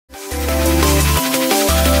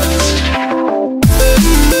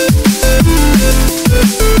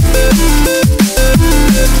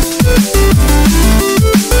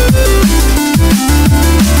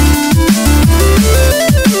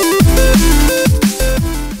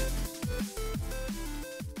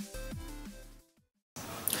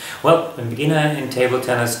Well, a beginner in table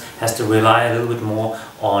tennis has to rely a little bit more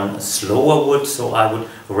on slower wood, so I would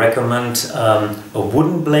recommend a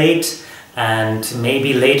wooden blade. And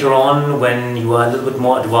maybe later on, when you are a little bit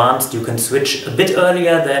more advanced, you can switch a bit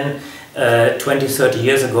earlier than 20-30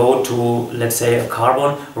 years ago to, let's say, a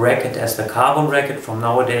carbon racket, as the carbon racket from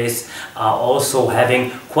nowadays are also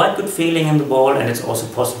having quite good feeling in the ball, and it's also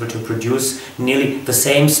possible to produce nearly the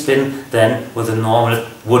same spin than with a normal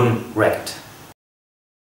wooden racket.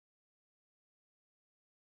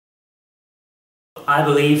 I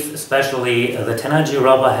believe especially the 10G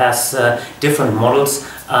rubber has different models,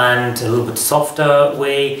 and a little bit softer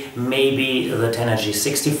way, maybe the 10G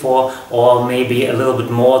 64, or maybe a little bit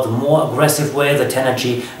more, the more aggressive way, the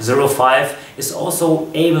 10G 05 is also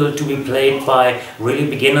able to be played by really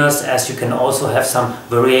beginners, as you can also have some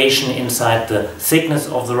variation inside the thickness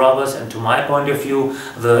of the rubbers. And to my point of view,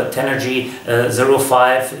 the 10G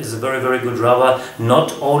 05 is a very good rubber,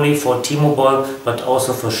 not only for T-Mobile but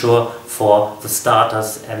also for sure for the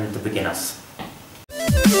starters and the beginners.